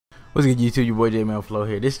What's good, YouTube? Your boy Jmellflo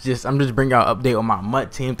here. I'm just bringing y'all an update on my MUT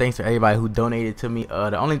team. Thanks to everybody who donated to me.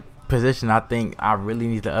 The only position I think I really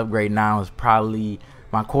need to upgrade now is probably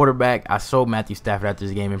my quarterback. I sold Matthew Stafford after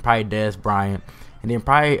this game, and probably Dez Bryant, and then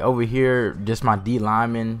probably over here just my D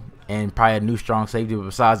lineman and probably a new strong safety. But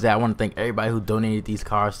besides that, I want to thank everybody who donated these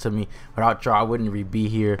cards to me. Without y'all, I wouldn't really be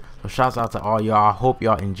here. So shouts out to all y'all. I hope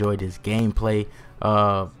y'all enjoyed this gameplay.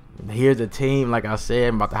 Here's the team. Like I said,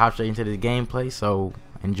 I'm about to hop straight into this gameplay. So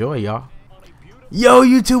enjoy, y'all. Yo,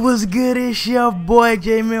 YouTube, what's good? It's your boy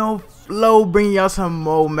Jmellflo bringing y'all some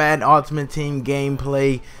more Madden Ultimate Team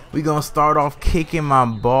gameplay. We gonna start off kicking my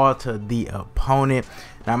ball to the opponent.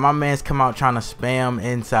 Now my man's come out trying to spam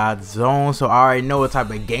inside zone, so I already know what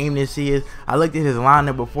type of game this is. I looked at his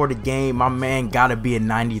lineup before the game. My man gotta be a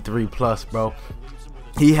 93 plus, bro.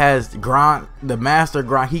 He has Gronk, the master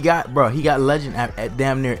Gronk. He got legend at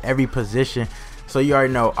damn near every position. So you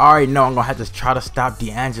already know. I'm gonna have to try to stop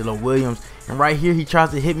D'Angelo Williams. And right here, he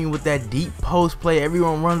tries to hit me with that deep post play.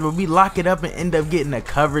 Everyone runs, but we lock it up and end up getting a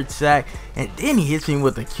coverage sack. And then he hits me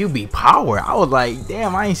with the QB power. I was like,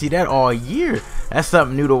 damn, I ain't see that all year. That's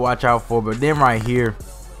something new to watch out for. But then right here,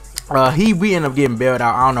 we end up getting bailed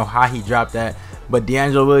out. I don't know how he dropped that, but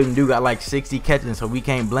D'Angelo Williams got like 60 catching, so we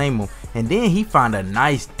can't blame him. And then he found a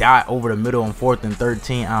nice dot over the middle on 4th and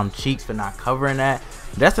 13. Cheeks for not covering that.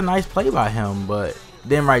 That's a nice play by him. But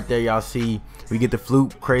then right there, y'all see we get the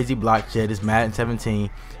fluke crazy block shed. It's Madden 17.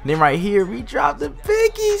 And then right here, we dropped the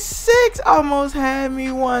picky 6. Almost had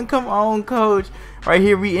me one. Come on, coach. Right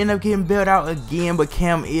here, we end up getting bailed out again, but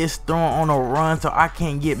Cam is throwing on a run, so I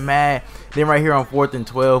can't get mad. Then right here on 4th and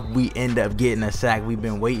 12, we end up getting a sack we've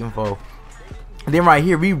been waiting for. And then right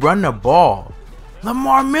here, we run the ball.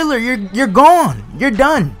 Lamar Miller, you're gone. You're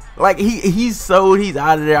done. Like he's sold. He's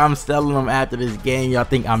out of there. I'm selling him after this game. Y'all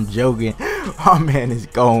think I'm joking? Oh man, is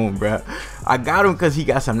gone, bro. I got him because he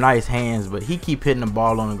got some nice hands, but he keep hitting the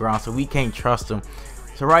ball on the ground, so we can't trust him.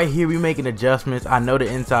 So right here, we making adjustments. I know the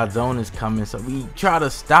inside zone is coming, so we try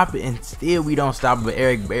to stop it, and still we don't stop it. But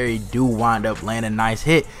Eric Berry do wind up landing a nice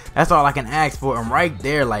hit. That's all I can ask for. And right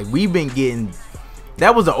there, like we've been getting,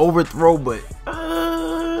 that was an overthrow, but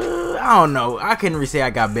I don't know. I couldn't really say I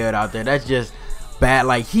got bailed out there. That's just bad.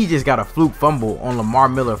 Like he just got a fluke fumble on Lamar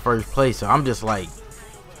Miller first play. So I'm just like,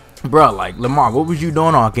 bro, like Lamar, what was you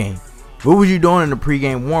doing all game? What was you doing in the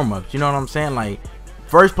pregame warm-ups? You know what I'm saying? Like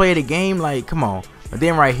first play of the game, like come on. But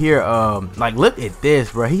then right here, like look at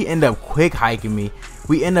this, bro. He ended up quick hiking me.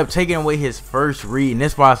 We end up taking away his first read, and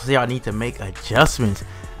that's why I say I need to make adjustments.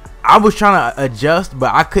 I was trying to adjust,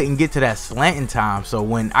 but I couldn't get to that slanting time. So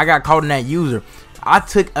when I got caught in that user, I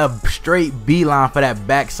took a straight beeline for that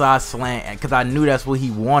backside slant because I knew that's what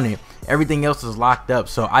he wanted. Everything else was locked up,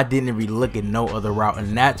 so I didn't really look at no other route.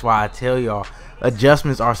 And that's why I tell y'all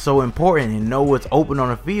adjustments are so important and know what's open on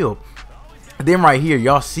the field. Then right here,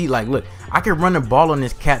 y'all see, like, look, I can run the ball on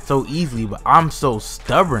this cat so easily, but I'm so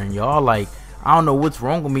stubborn, y'all. Like, I don't know what's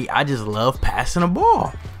wrong with me. I just love passing the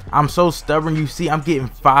ball. I'm so stubborn. You see, I'm getting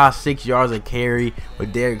 5-6 yards of carry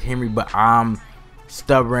with Derrick Henry, but I'm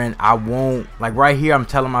stubborn. I won't, like right here, I'm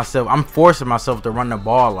telling myself, I'm forcing myself to run the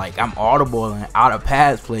ball. Like I'm audible and out of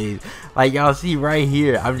pass plays. Like y'all see right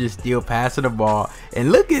here, I'm just still passing the ball.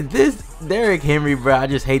 And look at this Derrick Henry, bro. I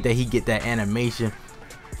just hate that he get that animation.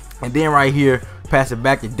 And then right here, pass it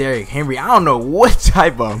back to Derrick Henry. I don't know what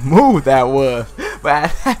type of move that was, but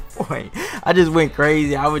at that point, I just went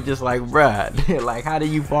crazy. I was just like, bruh, like how did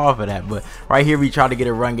you fall for that? But right here, we try to get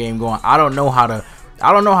a run game going. I don't know how to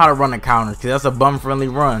run a counter because that's a bum-friendly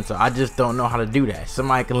run, so I just don't know how to do that.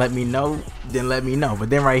 Somebody can let me know, then let me know.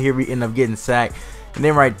 But then right here, we end up getting sacked. And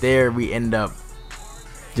then right there, we end up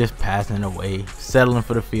just passing it away, settling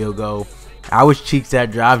for the field goal. I was cheeks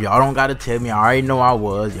that drive. Y'all don't got to tell me. I already know I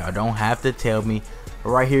was. Y'all don't have to tell me. But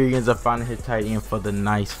right here, he ends up finding his tight end for the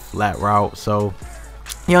nice flat route. So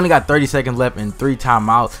he only got 30 seconds left and 3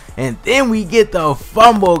 timeouts. And then we get the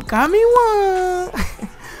fumble. Got me one.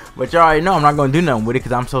 But y'all already know I'm not going to do nothing with it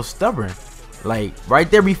because I'm so stubborn. Like, right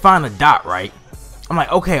there, we find a dot, right? I'm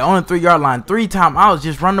like, okay, on the 3-yard line, 3 timeouts,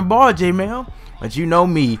 just run the ball, Jmell. But you know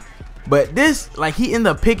me. But this, like, he ended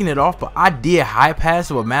up picking it off. But I did high pass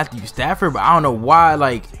it with Matthew Stafford. But I don't know why,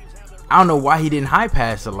 like, I don't know why he didn't high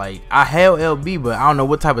pass it. Like, I held LB, but I don't know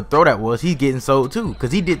what type of throw that was. He's getting sold, too.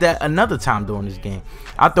 Because he did that another time during this game.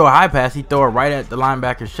 I throw a high pass, he throw it right at the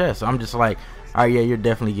linebacker's chest. So I'm just like, all right, yeah, you're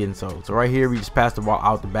definitely getting sold. So right here, we just passed the ball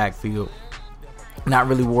out the backfield. Not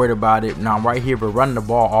really worried about it. Now I'm right here, but running the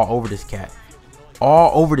ball all over this cat.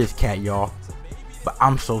 All over this cat, y'all. But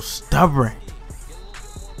I'm so stubborn.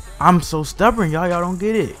 I'm so stubborn, y'all. Y'all don't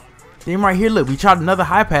get it. Then right here, look, we tried another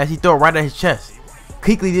high pass. He threw it right at his chest.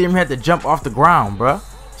 Kuechly didn't even have to jump off the ground, bruh.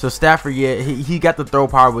 So Stafford, yeah, he got the throw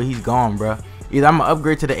power, but he's gone, bro. Either I'm gonna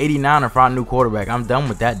upgrade to the 89 or find a new quarterback. I'm done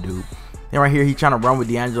with that dude. Then right here, he trying to run with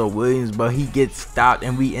D'Angelo Williams, but he gets stopped,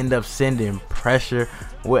 and we end up sending pressure.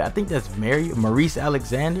 Well, I think that's Maurice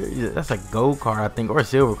Alexander. That's a gold card, I think, or a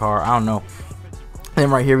silver card. I don't know. Then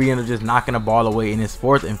right here, we end up just knocking the ball away. In his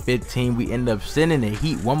 4th and 15, we end up sending the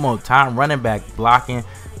heat one more time. Running back blocking.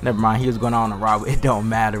 Never mind, he was going on a route. It don't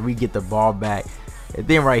matter. We get the ball back. And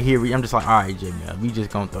then right here, I'm just like, all right, Jmell, we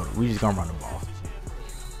just gonna throw it. We just gonna run the ball.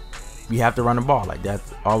 We have to run the ball. Like,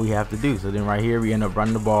 that's all we have to do. So then right here, we end up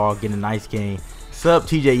running the ball, getting a nice game. Sub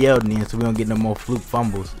TJ Yeldon in, so we don't get no more fluke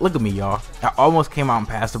fumbles. Look at me, y'all. I almost came out and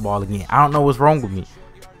passed the ball again. I don't know what's wrong with me.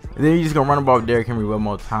 And then you're just gonna run the ball with Derrick Henry one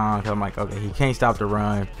more time. Cause I'm like, okay, he can't stop the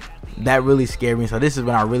run. That really scared me. So this is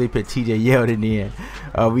when I really put TJ Yeldon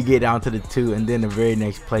in. We get down to the 2, and then the very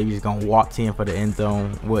next play, we just gonna walk in for the end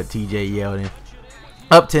zone with TJ Yeldon.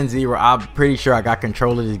 Up 10-0. I'm pretty sure I got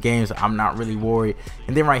control of this game, so I'm not really worried.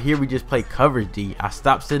 And then right here, we just play coverage D. I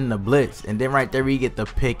stopped sitting the blitz, and then right there, we get the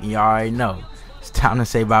pick, and y'all already know. It's time to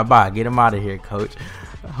say bye-bye. Get him out of here, coach.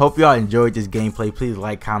 Hope y'all enjoyed this gameplay. Please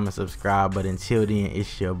like, comment, subscribe. But until then,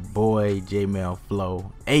 it's your boy,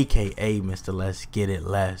 Jmellflo, a.k.a. Mr. Let's Get It,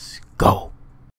 Let's Go.